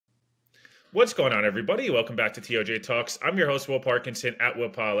What's going on, everybody? Welcome back to TOJ Talks. I'm your host, Will Parkinson, at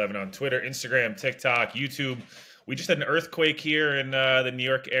WillPaw11 on Twitter, Instagram, TikTok, YouTube. We just had an earthquake here in the New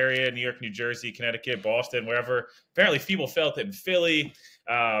York area, New York, New Jersey, Connecticut, Boston, wherever. Apparently, people felt it in Philly.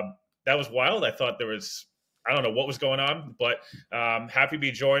 That was wild. I thought I don't know what was going on, but happy to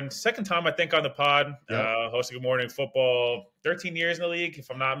be joined. Second time, I think, on the pod, Yep. hosting Good Morning Football, 13 years in the league, if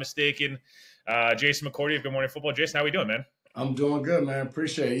I'm not mistaken. Jason McCourty of Good Morning Football. Jason, how we doing, man? I'm doing good, man.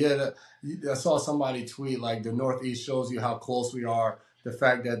 Appreciate it. Yeah, I saw somebody tweet like the Northeast shows you how close we are. The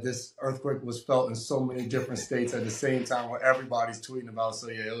fact that this earthquake was felt in so many different states at the same time, where everybody's tweeting about. So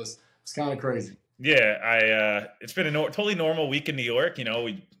yeah, it's kind of crazy. Yeah, it's been a totally normal week in New York. You know,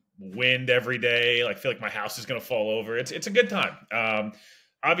 we wind every day. Like, I feel like my house is going to fall over. It's a good time.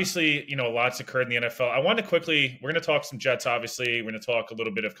 Obviously, you know, lots occurred in the NFL. I wanted to quickly, we're going to talk some Jets, obviously. We're going to talk a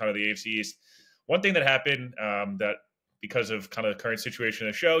little bit of kind of the AFC East. One thing that happened that because of kind of the current situation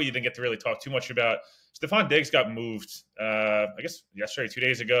of the show, you didn't get to really talk too much about. Stephon Diggs got moved, I guess, yesterday, 2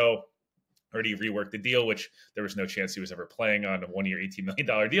 days ago. Already reworked the deal, which there was no chance he was ever playing on a 1-year, $18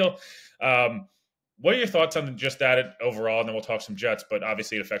 million deal. What are your thoughts on just that overall? And then we'll talk some Jets, but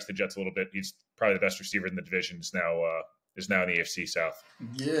obviously it affects the Jets a little bit. He's probably the best receiver in the division. Is now in the AFC South.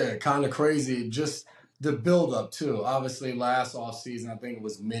 Yeah, kind of crazy. Just the build-up, too. Obviously, last offseason, I think it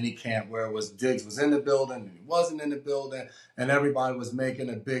was mini camp where it was Diggs was in the building and he wasn't in the building, and everybody was making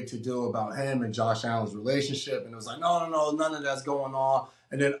a big to-do about him and Josh Allen's relationship. And it was like, no, none of that's going on.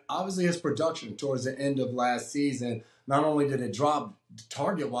 And then, obviously, his production towards the end of last season, not only did it drop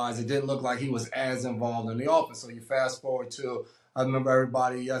target-wise, it didn't look like he was as involved in the offense. So you fast forward to I remember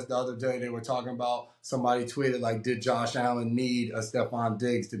everybody, the other day they were talking about, somebody tweeted like, did Josh Allen need a Stephon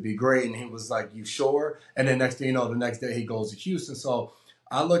Diggs to be great? And he was like, you sure? And then next thing you know, the next day he goes to Houston. So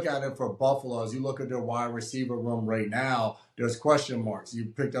I look at it for Buffalo. As you look at their wide receiver room right now, there's question marks. You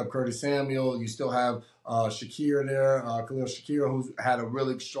picked up Curtis Samuel. You still have Shakir there, Khalil Shakir, who's had a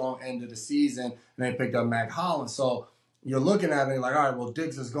really strong end of the season. And they picked up Mac Hollins. So you're looking at it like, all right, well,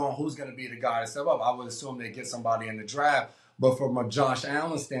 Diggs is gone. Who's going to be the guy to step up? I would assume they get somebody in the draft. But from a Josh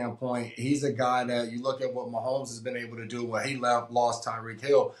Allen standpoint, he's a guy that you look at what Mahomes has been able to do where he lost Tyreek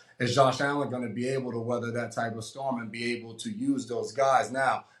Hill. Is Josh Allen going to be able to weather that type of storm and be able to use those guys?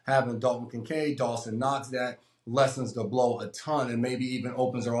 Now, having Dalton Kincaid, Dawson Knox, that lessens the blow a ton and maybe even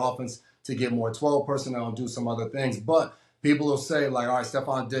opens their offense to get more 12 personnel and do some other things. But people will say, like, all right,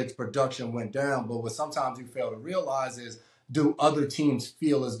 Stephon Diggs' production went down. But what sometimes you fail to realize is, do other teams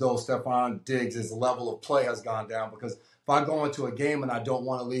feel as though Stephon Diggs' level of play has gone down? Because if I go into a game and I don't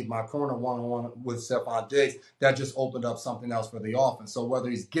want to leave my corner one-on-one with Stephon Diggs, that just opened up something else for the offense. So whether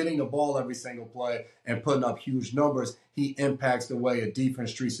he's getting the ball every single play and putting up huge numbers, he impacts the way a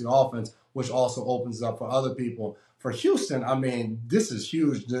defense treats the offense, which also opens up for other people. For Houston, I mean, this is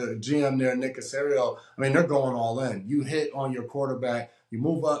huge. The GM there, Nick Caserio, I mean, they're going all in. You hit on your quarterback. You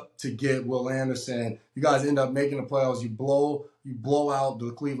move up to get Will Anderson. You guys end up making the playoffs. You blow out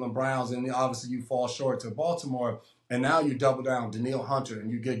the Cleveland Browns, and obviously you fall short to Baltimore. And now you double down Danielle Hunter and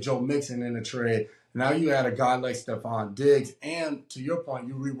you get Joe Mixon in the trade. Now you add a guy like Stephon Diggs. And to your point,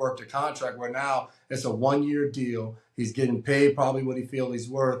 you rework the contract where now it's a 1-year deal. He's getting paid probably what he feels he's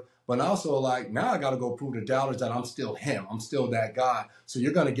worth. But also, like, now I got to go prove to doubters that I'm still him. I'm still that guy. So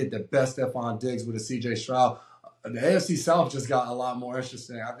you're going to get the best Stephon Diggs with a C.J. Stroud. The AFC South just got a lot more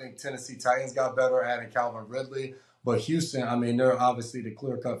interesting. I think Tennessee Titans got better, adding Calvin Ridley. But Houston, I mean, they're obviously the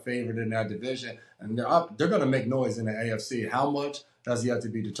clear-cut favorite in that division. And they're going to make noise in the AFC. How much has yet to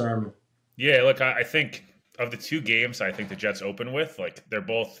be determined. Yeah, look, I think of the two games I think the Jets open with, like, they're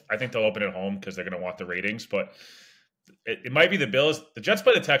both – I think they'll open at home because they're going to want the ratings. But it might be the Bills. The Jets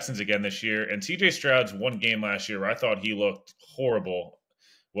play the Texans again this year. And C.J. Stroud's one game last year where I thought he looked horrible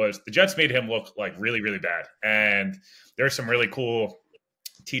was the Jets made him look like really, really bad. And there's some really cool –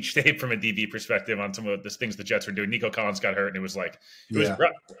 teach tape from a DB perspective on some of the things the Jets were doing. Nico Collins got hurt, and it was like,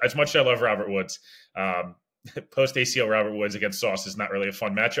 as much as I love Robert Woods, post ACL Robert Woods against Sauce is not really a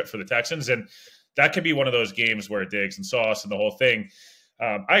fun matchup for the Texans. And that could be one of those games where Diggs and Sauce and the whole thing.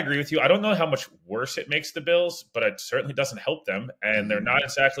 I agree with you. I don't know how much worse it makes the Bills, but it certainly doesn't help them. And they're not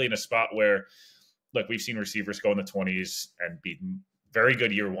exactly in a spot where, look, we've seen receivers go in the 20s and be very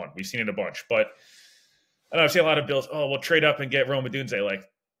good year one. We've seen it a bunch, but I know I've seen a lot of Bills, we'll trade up and get Rome Odunze. Like,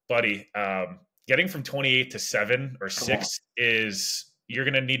 buddy, getting from 28 to 7 or 6 is you're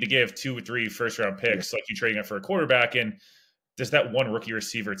going to need to give 2 or 3 first-round picks like you're trading it for a quarterback. And does that one rookie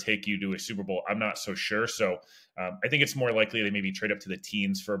receiver take you to a Super Bowl? I'm not so sure. So I think it's more likely they maybe trade up to the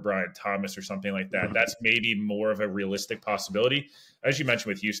teens for Brian Thomas or something like that. That's maybe more of a realistic possibility. As you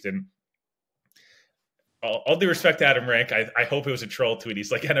mentioned with Houston, all due respect to Adam Rank, I hope it was a troll tweet.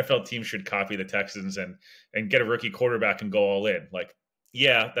 He's like, NFL teams should copy the Texans and get a rookie quarterback and go all in. Like,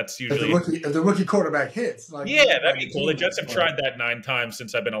 yeah, that's usually if the rookie quarterback hits. Like, yeah, that'd be cool. The Jets have tried that 9 times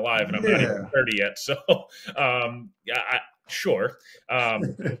since I've been alive, and I'm not even 30 yet. So, yeah, sure.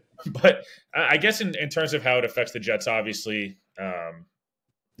 But I guess in terms of how it affects the Jets, obviously,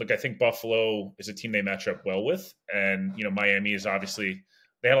 look, I think Buffalo is a team they match up well with, and Miami is obviously.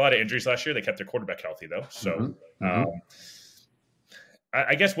 They had a lot of injuries last year. They kept their quarterback healthy, though. So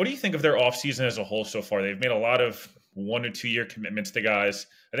I guess, what do you think of their offseason as a whole so far? They've made a lot of 1 or 2 year commitments to guys.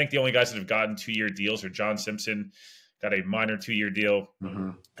 I think the only guys that have gotten 2-year deals are John Simpson, got a minor 2-year deal,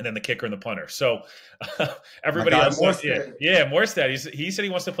 and then the kicker and the punter. So everybody else, Morstead, he said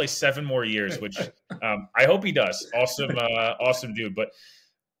he wants to play 7 more years, which I hope he does. Awesome dude. But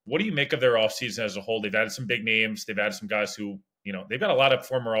what do you make of their offseason as a whole? They've added some big names. They've added some guys who – they've got a lot of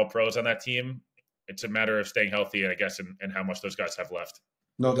former All-Pros on that team. It's a matter of staying healthy, I guess, and how much those guys have left.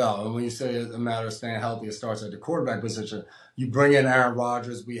 No doubt. And when you say it's a matter of staying healthy, it starts at the quarterback position. You bring in Aaron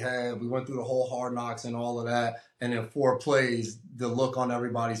Rodgers. We went through the whole Hard Knocks and all of that. And in 4 plays, the look on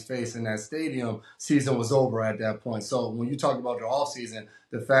everybody's face in that stadium, season was over at that point. So when you talk about the offseason,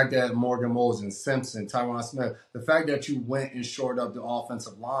 the fact that Morgan Moses, Simpson, Tyron Smith, the fact that you went and shored up the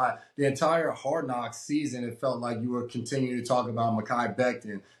offensive line, the entire Hard Knocks season, it felt like you were continuing to talk about Mekhi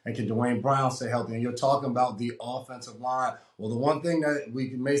Becton and can Dwayne Brown stay healthy. And you're talking about the offensive line. Well, the one thing that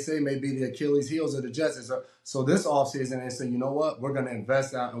we may say may be the Achilles heels of the Jets is so this offseason, they say, you know what, we're going to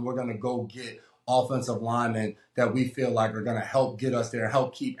invest out and we're going to go get offensive linemen that we feel like are going to help get us there,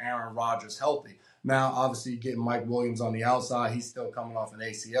 help keep Aaron Rodgers healthy. Now, obviously, getting Mike Williams on the outside, he's still coming off an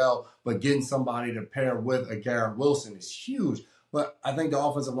ACL, but getting somebody to pair with a Garrett Wilson is huge. But I think the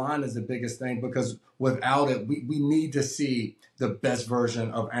offensive line is the biggest thing because without it, we need to see the best version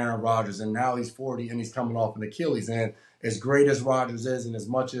of Aaron Rodgers. And now he's 40 and he's coming off an Achilles. And as great as Rodgers is and as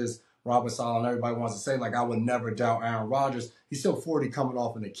much as Robert Saleh and everybody wants to say, like, I would never doubt Aaron Rodgers, he's still 40 coming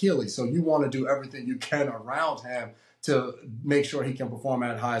off an Achilles. So you want to do everything you can around him to make sure he can perform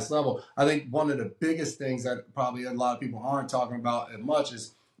at highest level. I think one of the biggest things that probably a lot of people aren't talking about as much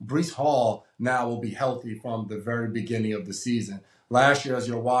is Breece Hall now will be healthy from the very beginning of the season. Last year, as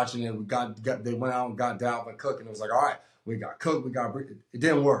you're watching it, they went out and got Dalvin Cook, and it was like, all right, we got Cook, we got Breece. It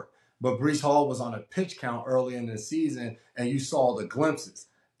didn't work. But Breece Hall was on a pitch count early in the season, and you saw the glimpses.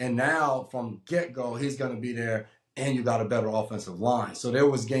 And now, from get-go, he's going to be there, and you got a better offensive line. So there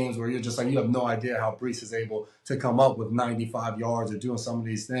was games where you're just like, you have no idea how Breece is able to come up with 95 yards or doing some of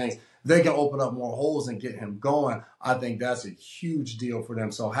these things. They can open up more holes and get him going. I think that's a huge deal for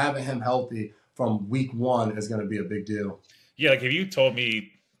them. So having him healthy from week 1 is going to be a big deal. Yeah, like if you told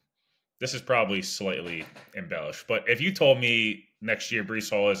me, this is probably slightly embellished, but if you told me next year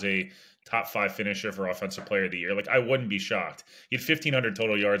Breece Hall is a top 5 finisher for Offensive Player of the Year, like I wouldn't be shocked. He had 1,500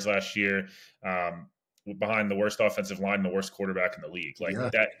 total yards last year, behind the worst offensive line and the worst quarterback in the league. Like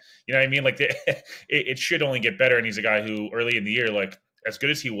that, you know what I mean? Like it should only get better. And he's a guy who early in the year, like as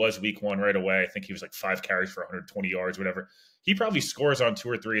good as he was week 1 right away, I think he was like 5 carries for 120 yards, whatever. He probably scores on 2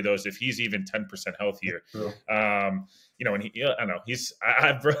 or 3 of those if he's even 10% healthier. And I don't know.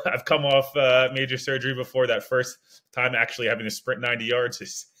 I've come off major surgery before. That first time actually having to sprint 90 yards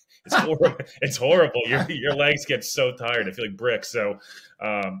it's horrible. It's horrible. Your legs get so tired. I feel like bricks. So,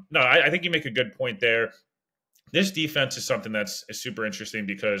 no, I think you make a good point there. This defense is something that's super interesting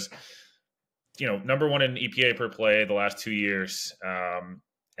because, number 1 in EPA per play the last 2 years.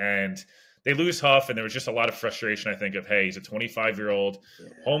 And they lose Huff, and there was just a lot of frustration, I think, of, hey, he's a 25-year-old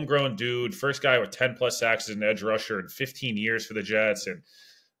homegrown dude, first guy with 10-plus sacks as an edge rusher in 15 years for the Jets, and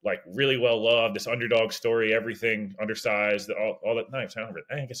like really well loved, this underdog story, everything undersized, all that. No,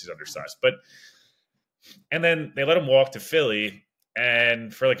 I guess he's undersized, and then they let him walk to Philly,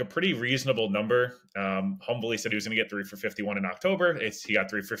 and for like a pretty reasonable number, humbly said he was going to get 3 for 51 in October. He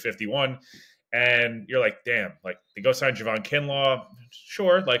got 3 for 51, and you're like, damn, like they go sign Javon Kinlaw,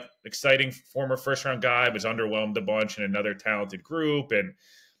 sure, like exciting former first round guy, was underwhelmed a bunch in another talented group, and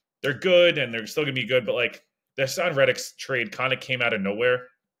they're good, and they're still going to be good, but like the Hassan Reddick's trade kind of came out of nowhere.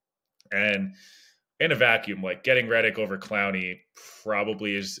 And in a vacuum, like getting Reddick over Clowney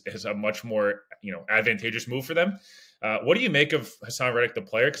probably is a much more, advantageous move for them. What do you make of Hassan Reddick, the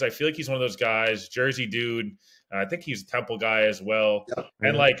player? Because I feel like he's one of those guys, Jersey dude. I think he's a Temple guy as well. Yeah.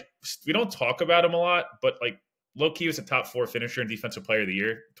 And like, we don't talk about him a lot, but like low-key was a top 4 finisher and Defensive Player of the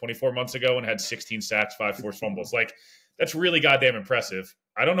Year 24 months ago and had 16 sacks, 5 forced fumbles. Like, that's really goddamn impressive.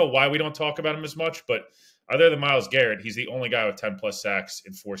 I don't know why we don't talk about him as much, but other than Myles Garrett, he's the only guy with 10-plus sacks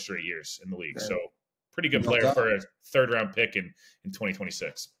in 4 straight years in the league. So pretty good player for a third-round pick in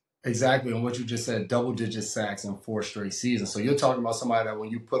 2026. Exactly, and what you just said, double-digit sacks in 4 straight seasons. So you're talking about somebody that when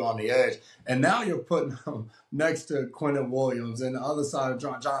you put on the edge, and now you're putting him next to Quentin Williams and the other side of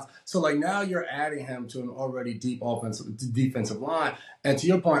John Johnson. So like now you're adding him to an already deep defensive line. And to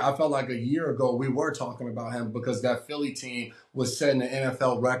your point, I felt like a year ago we were talking about him because that Philly team was setting an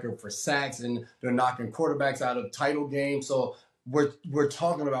NFL record for sacks, and they're knocking quarterbacks out of title games. So we're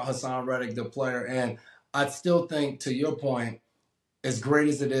talking about Hassan Reddick, the player, and I still think, to your point, as great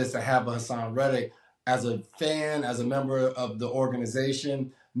as it is to have a Hassan Reddick, as a fan, as a member of the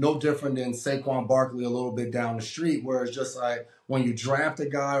organization, no different than Saquon Barkley a little bit down the street, where it's just like when you draft a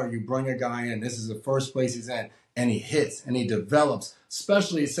guy or you bring a guy in, this is the first place he's in, and he hits and he develops.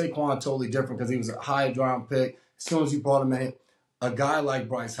 Especially Saquon, totally different because he was a high round pick. As soon as you brought him in, a guy like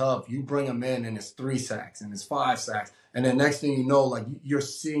Bryce Huff, you bring him in and it's 3 sacks and it's 5 sacks. And then next thing you know, like you're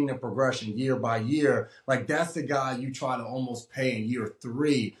seeing the progression year by year. Like that's the guy you try to almost pay in year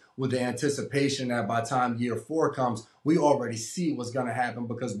 3 with the anticipation that by the time year 4 comes, we already see what's going to happen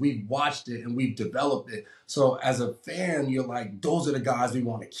because we've watched it and we've developed it. So as a fan, you're like, those are the guys we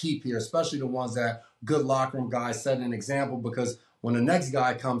want to keep here, especially the ones that good locker room guys set an example, because when the next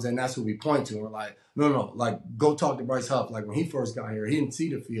guy comes in, that's who we point to. We're like, no, like go talk to Bryce Huff. Like when he first got here, he didn't see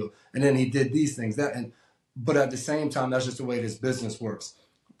the field, and then he did these things. But at the same time, that's just the way this business works.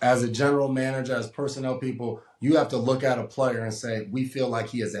 As a general manager, as personnel people, you have to look at a player and say, we feel like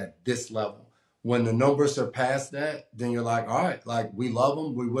he is at this level. When the numbers surpass that, then you're like, all right, like we love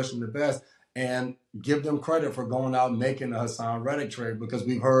him, we wish him the best, and give them credit for going out and making the Hassan Reddick trade, because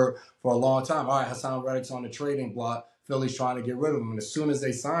we've heard for a long time, all right, Hassan Reddick's on the trading block, Philly's trying to get rid of him. And as soon as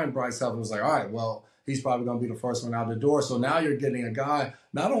they signed Bryce Huff, it was like, all right, well, he's probably going to be the first one out the door. So now you're getting a guy,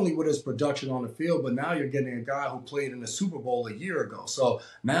 not only with his production on the field, but now you're getting a guy who played in the Super Bowl a year ago. So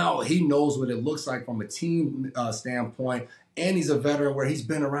now he knows what it looks like from a team standpoint. And he's a veteran where he's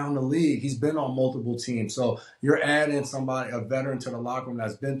been around the league. He's been on multiple teams. So you're adding somebody, a veteran to the locker room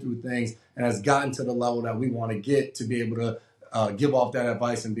that's been through things and has gotten to the level that we want to get to be able to give off that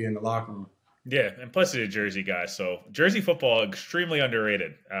advice and be in the locker room. Yeah, and plus he's a Jersey guy, so Jersey football extremely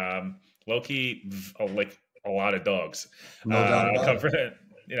underrated. Low key, like a lot of dogs. No doubt about it.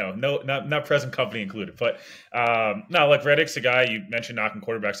 Not present company included, but no, like Reddick's a guy you mentioned knocking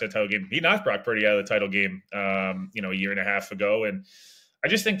quarterbacks at the title game. He knocked Brock Purdy out of the title game, a year and a half ago, and I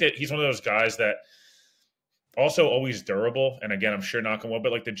just think that he's one of those guys that also always durable. And again, I'm sure knock on wood,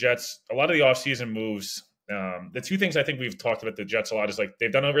 but like the Jets, a lot of the offseason moves. The 2 things I think we've talked about the Jets a lot is like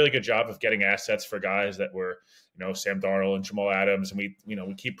they've done a really good job of getting assets for guys that were, Sam Darnold and Jamal Adams, and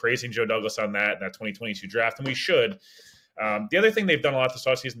we keep praising Joe Douglas on that 2022 draft, and we should. The other thing they've done a lot this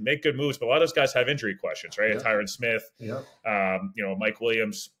offseason, make good moves, but a lot of those guys have injury questions, right? Yep. Tyron Smith, Yep. Mike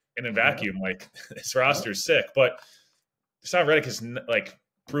Williams in a vacuum, like his roster's sick, but Hassan Reddick is like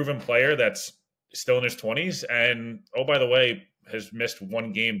proven player that's still in his 20s, and oh by the way, has missed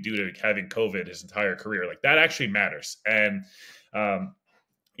 1 game due to having COVID his entire career. Like that actually matters. And,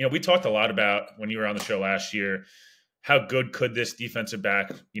 we talked a lot about when you were on the show last year, how good could this defensive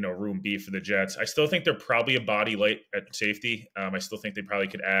back, room be for the Jets? I still think they're probably a body light at safety. I still think they probably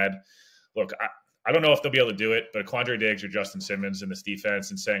could add, look, I don't know if they'll be able to do it, but Quandre Diggs or Justin Simmons in this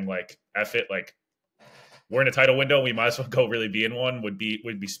defense and saying like, F it, like we're in a title window, we might as well go really be in one would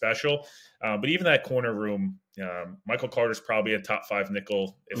be special. But even that corner room, Michael Carter's probably a top 5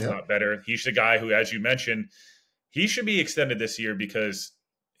 nickel, if not better. He's the guy who, as you mentioned, he should be extended this year because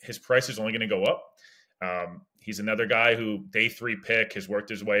his price is only going to go up. He's another guy who day 3 pick has worked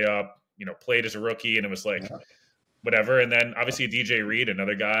his way up, played as a rookie, and it was like whatever. And then obviously DJ Reed,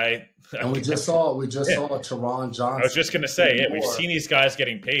 another guy. And we just saw Teron Johnson. I was just going to say, we've seen these guys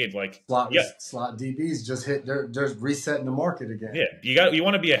getting paid like slot DBs just hit. They're resetting the market again. Yeah, you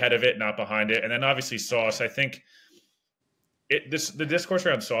want to be ahead of it, not behind it. And then obviously Sauce. I think the discourse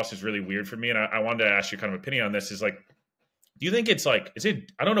around Sauce is really weird for me, and I wanted to ask your kind of opinion on this. Is like, do you think it's like,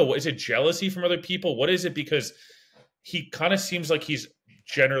 I don't know, is it jealousy from other people? What is it? Because he kind of seems like he's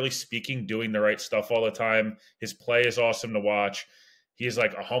generally speaking doing the right stuff all the time. His play is awesome to watch. He is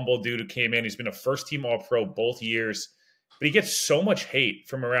like a humble dude who came in. He's been a first-team All-Pro both years, but he gets so much hate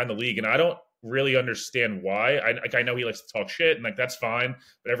from around the league, and I don't really understand why. I know he likes to talk shit, and like that's fine,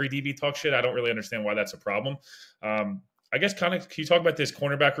 but every DB talks shit. I don't really understand why that's a problem. I guess kind of, can you talk about this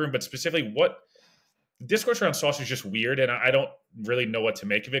cornerback room, but specifically what discourse around Sauce is just weird, and I don't really know what to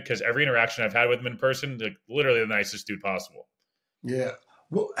make of it because every interaction I've had with him in person, like literally the nicest dude possible. Yeah.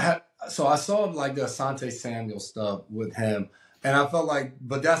 Well, so I saw like the Asante Samuel stuff with him. And I felt like,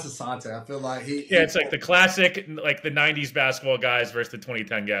 but that's Asante. I feel like Yeah, he it's like the classic, like the '90s basketball guys versus the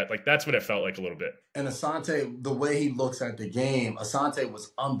 2010 guys. Like that's what it felt like a little bit. and Asante, the way he looks at the game, Asante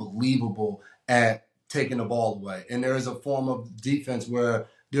was unbelievable at taking the ball away. And there is a form of defense where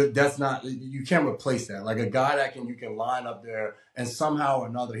that's not, you can't replace that. Like a guy that you can line up there and somehow or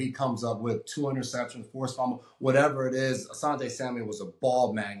another he comes up with 2 interceptions, forced fumble, whatever it is. Asante Samuel was a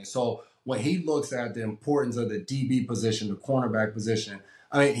ball magnet. So when he looks at the importance of the DB position, the cornerback position,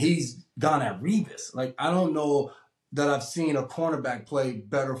 I mean, he's gone at Revis. Like, I don't know that I've seen a cornerback play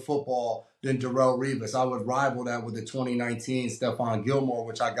better football than Darrelle Revis. I would rival that with the 2019 Stephon Gilmore,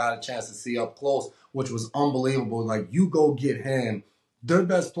 which I got a chance to see up close, which was unbelievable. Like, you go get him, their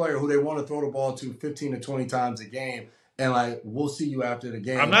best player who they want to throw the ball to 15 to 20 times a game, and, like, we'll see you after the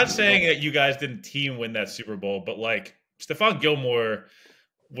game. I'm not saying that you guys didn't team win that Super Bowl, but, like, Stephon Gilmore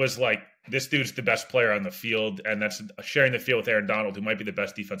was like, this dude's the best player on the field, and that's sharing the field with Aaron Donald, who might be the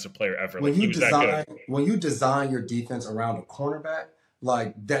best defensive player ever. When Like, you design your defense around a cornerback,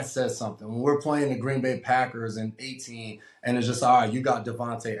 like that says something. When we're playing the Green Bay Packers in 18, and it's just all right, you got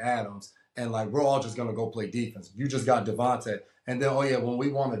Devontae Adams, and like we're all just gonna go play defense. You just got Devontae, and then oh yeah, when we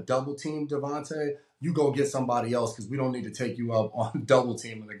want to double team Devontae, you go get somebody else because we don't need to take you up on double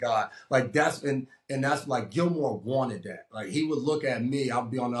teaming the guy. Like and that's like Gilmore wanted that. Like he would look at me, I'll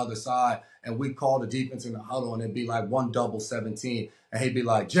be on the other side, and we call the defense in the huddle, and it'd be like 1 double 17, and he'd be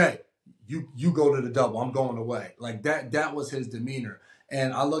like, Jay, you go to the double, I'm going away. Like that was his demeanor.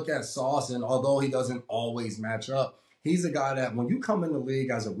 And I look at Sauce, and although he doesn't always match up, he's a guy that when you come in the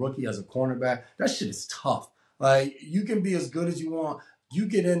league as a rookie, as a cornerback, that shit is tough. Like you can be as good as you want. You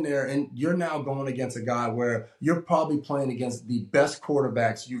get in there and you're now going against a guy where you're probably playing against the best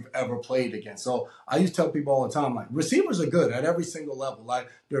quarterbacks you've ever played against. So I used to tell people all the time, like receivers are good at every single level. Like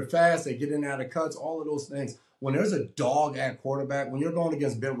they're fast, they get in and out of cuts, all of those things. When there's a dog at quarterback, when you're going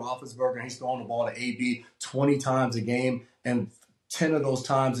against Ben Roethlisberger and he's throwing the ball to AB 20 times a game and 10 of those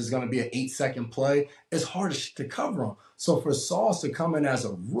times is going to be an 8-second play, it's hard to cover him. So for Sauce to come in as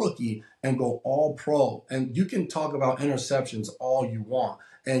a rookie and go all pro, and you can talk about interceptions all you want.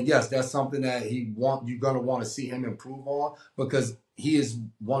 And yes, that's something that you're going to want to see him improve on because he is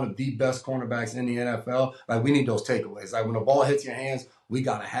one of the best cornerbacks in the NFL. Like we need those takeaways. Like when the ball hits your hands, we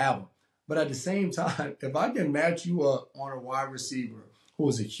got to have them. But at the same time, if I can match you up on a wide receiver who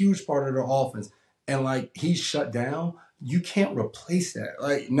is a huge part of their offense and like he's shut down, you can't replace that.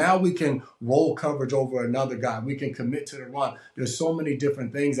 Like now we can roll coverage over another guy. We can commit to the run. There's so many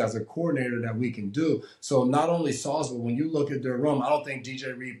different things as a coordinator that we can do. So not only Sauce, but when you look at their room, I don't think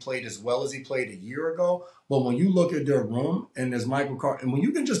DJ Reed played as well as he played a year ago. But when you look at their room and there's Michael Carter, and when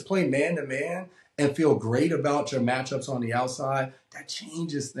you can just play man to man and feel great about your matchups on the outside, that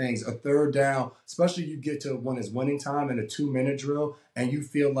changes things. A third down, especially you get to when it's winning time in a 2-minute drill and you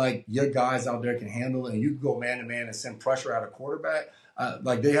feel like your guys out there can handle it and you can go man-to-man and send pressure at a quarterback.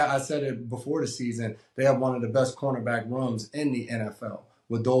 I said it before the season, they have one of the best cornerback rooms in the NFL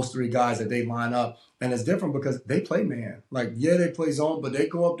with those three guys that they line up. And it's different because they play man. Like, yeah, they play zone, but they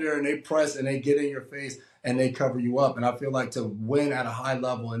go up there and they press and they get in your face and they cover you up. And I feel like to win at a high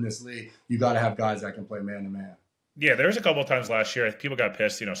level in this league, you got to have guys that can play man-to-man. Yeah, there was a couple of times last year people got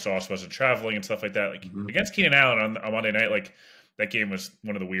pissed, Sauce wasn't traveling and stuff like that. Like against Keenan Allen on Monday night, like that game was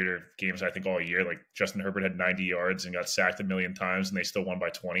one of the weirder games I think all year. Like Justin Herbert had 90 yards and got sacked a million times and they still won by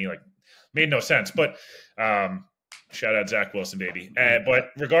 20. Like made no sense. But shout out Zach Wilson, baby.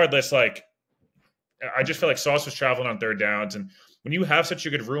 But regardless, like I just feel like Sauce was traveling on third downs. And when you have such a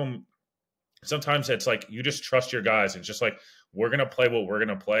good room, sometimes it's like you just trust your guys. It's just like, we're going to play what we're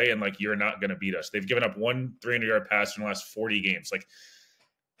going to play, and like you're not going to beat us. They've given up one 300-yard pass in the last 40 games. Like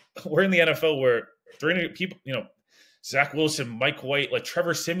we're in the NFL where 300 people, Zach Wilson, Mike White, like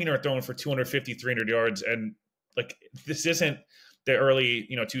Trevor Siemian are throwing for 250, 300 yards. And like this isn't the early,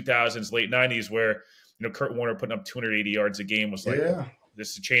 2000s, late 90s where, Kurt Warner putting up 280 yards a game was like,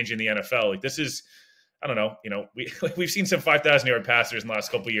 this is a change in the NFL. Like this is, I don't know, we've seen some 5,000-yard passers in the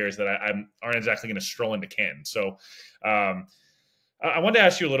last couple of years that aren't exactly going to stroll into Canton. So I wanted to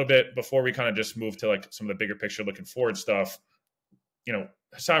ask you a little bit before we kind of just move to like some of the bigger picture looking forward stuff.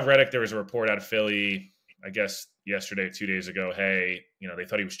 Hassan Reddick, there was a report out of Philly, I guess yesterday, 2 days ago. Hey, they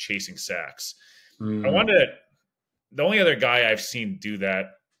thought he was chasing sacks. The only other guy I've seen do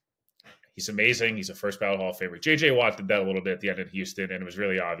that, he's amazing. He's a first ballot Hall of Famer. JJ Watt did that a little bit at the end in Houston, and it was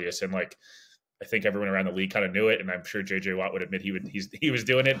really obvious. And like, I think everyone around the league kind of knew it, and I'm sure JJ Watt would admit he was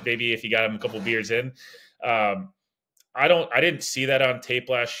doing it. Maybe if you got him a couple beers in. I didn't see that on tape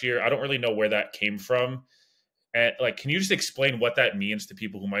last year. I don't really know where that came from. And like, can you just explain what that means to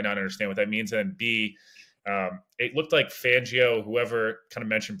people who might not understand what that means? And then B, It looked like Fangio, whoever kind of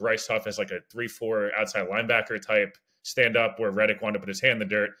mentioned Bryce Huff as like a 3-4 outside linebacker type stand up where Reddick wanted to put his hand in the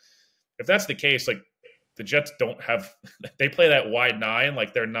dirt. If that's the case, like the Jets don't have, they play that wide 9.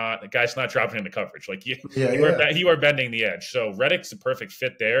 Like they're not, the guy's not dropping into coverage. Like you are bending the edge. So Reddick's a perfect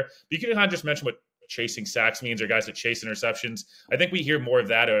fit there. But you can kind of just mention what chasing sacks means, or guys that chase interceptions. I think we hear more of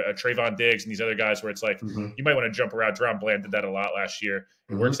that, Trayvon Diggs and these other guys where it's like, you might want to jump around. Deron Bland did that a lot last year.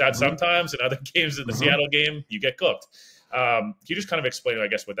 It works out sometimes. In other games, in the Seattle game, you get cooked. Can you just kind of explain, I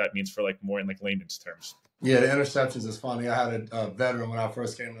guess, what that means for like more in like layman's terms? Yeah, the interceptions is funny. I had a veteran when I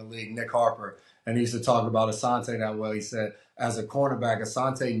first came in the league, Nick Harper, and he used to talk about Asante that way. He said, as a cornerback,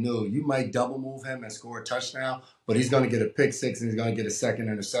 Asante knew you might double move him and score a touchdown, but he's going to get a pick six and he's going to get a second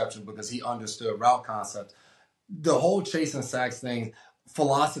interception because he understood route concepts. The whole chasing sacks thing,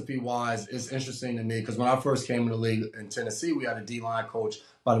 philosophy-wise, is interesting to me because when I first came in the league in Tennessee, we had a D-line coach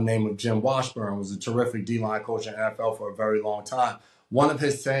by the name of Jim Washburn, who was a terrific D-line coach in the NFL for a very long time. One of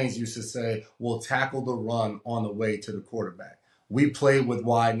his sayings used to say, we'll tackle the run on the way to the quarterback. We played with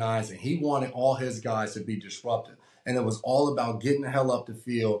wide 9s, and he wanted all his guys to be disruptive. And it was all about getting the hell up the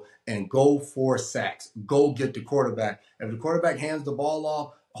field and go for sacks. Go get the quarterback. If the quarterback hands the ball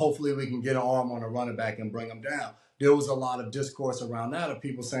off, hopefully we can get an arm on the running back and bring him down. There was a lot of discourse around that of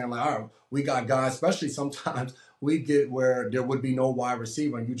people saying, like, all right, we got guys, especially sometimes we get where there would be no wide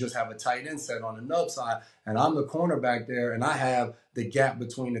receiver and you just have a tight end set on the nub side, and I'm the cornerback there, and I have the gap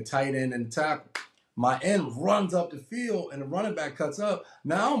between the tight end and the tackle. My end runs up the field, and the running back cuts up.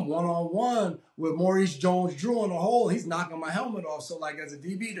 Now I'm one-on-one with Maurice Jones-Drew in the hole. He's knocking my helmet off. So, like, as a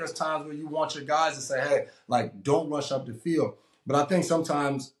DB, there's times where you want your guys to say, hey, like, don't rush up the field. But I think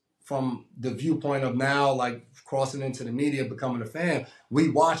sometimes from the viewpoint of now, like, crossing into the media, becoming a fan, we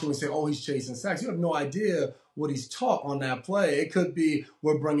watch and we say, oh, he's chasing sacks. You have no idea what he's taught on that play. It could be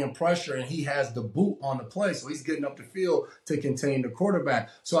we're bringing pressure and he has the boot on the play, so he's getting up the field to contain the quarterback.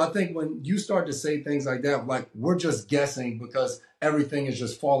 So I think when you start to say things like that, like we're just guessing because everything is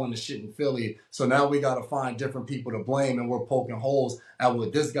just falling to shit in Philly. So now we got to find different people to blame, and we're poking holes at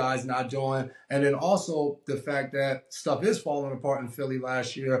what this guy's not doing. And then also the fact that stuff is falling apart in Philly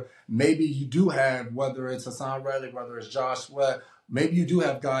last year. Maybe you do have, whether it's Hassan Reddick, whether it's Josh Sweat, maybe you do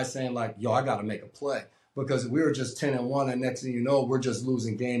have guys saying like, yo, I got to make a play. Because we were just 10-1, and next thing you know, we're just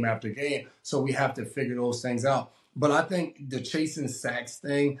losing game after game. So we have to figure those things out. But I think the chasing sacks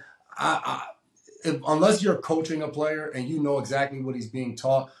thing, unless you're coaching a player and you know exactly what he's being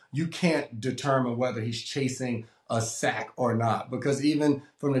taught, you can't determine whether he's chasing a sack or not. Because even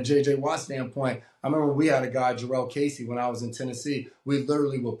from the J.J. Watt standpoint, I remember we had a guy, Jarrell Casey, when I was in Tennessee. We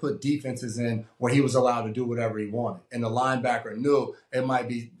literally would put defenses in where he was allowed to do whatever he wanted. And the linebacker knew it might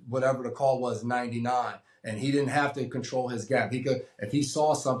be whatever the call was, 99. And he didn't have to control his gap. He could, if he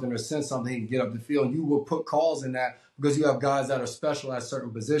saw something or sensed something, he could get up the field. And you will put calls in that because you have guys that are special at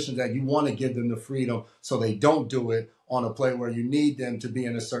certain positions that you want to give them the freedom so they don't do it on a play where you need them to be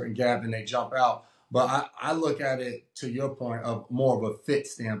in a certain gap and they jump out. But I look at it, to your point, of more of a fit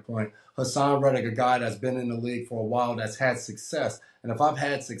standpoint. Hassan Reddick, a guy that's been in the league for a while, that's had success. And if I've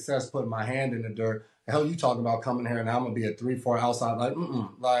had success putting my hand in the dirt, the hell you talking about coming here and I'm going to be a 3-4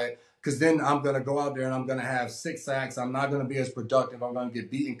 outside? Because then I'm going to go out there and I'm going to have 6 sacks. I'm not going to be as productive. I'm going to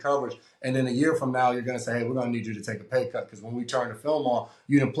get beat in coverage. And then a year from now, you're going to say, hey, we're going to need you to take a pay cut. Because when we turn the film on,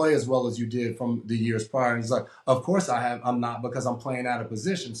 you didn't play as well as you did from the years prior. And he's like, of course I'm not, because I'm playing out of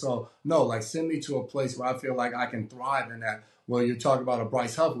position. So, no, like, send me to a place where I feel like I can thrive in that. Well, you're talking about a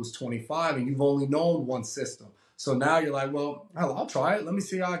Bryce Huff who's 25 and you've only known one system. So now you're like, well, hell, I'll try it. Let me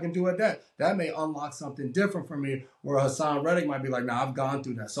see how I can do it. That may unlock something different for me, where Hassan Reddick might be like, nah, I've gone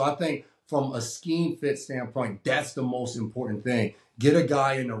through that. So I think from a scheme fit standpoint, that's the most important thing. Get a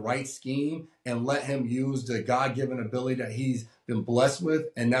guy in the right scheme and let him use the God-given ability that he's been blessed with,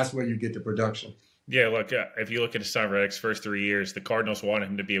 and that's where you get the production. Yeah, look, if you look at Hassan Reddick's first 3 years, the Cardinals wanted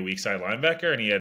him to be a weak side linebacker, and he had